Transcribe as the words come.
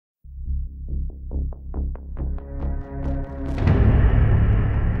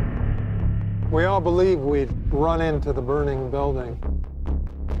We all believe we'd run into the burning building.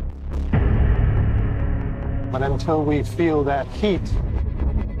 But until we feel that heat,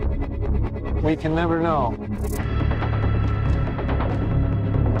 we can never know.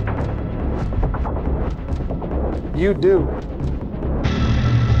 You do.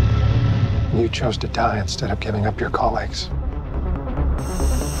 You chose to die instead of giving up your colleagues.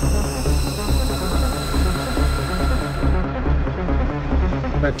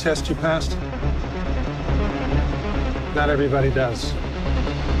 That test you passed? Not everybody does.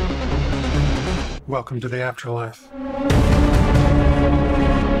 Welcome to the afterlife.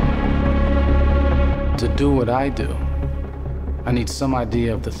 To do what I do, I need some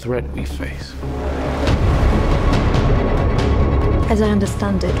idea of the threat we face. As I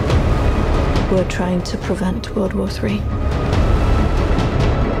understand it, we're trying to prevent World War III.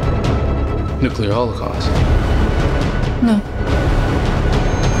 Nuclear holocaust? No.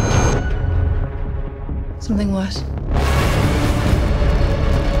 Something worse.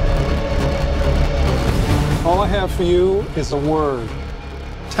 All I have for you is a word.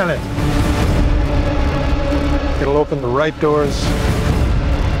 Tenet. It'll open the right doors,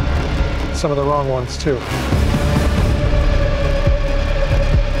 some of the wrong ones too.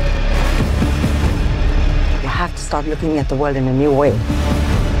 You have to start looking at the world in a new way.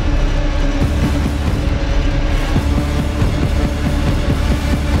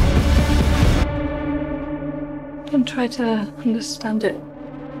 And try to understand it.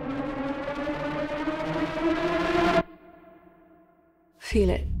 Feel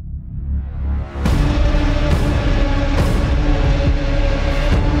it.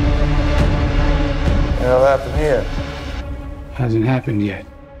 What'll happen here? Hasn't happened yet.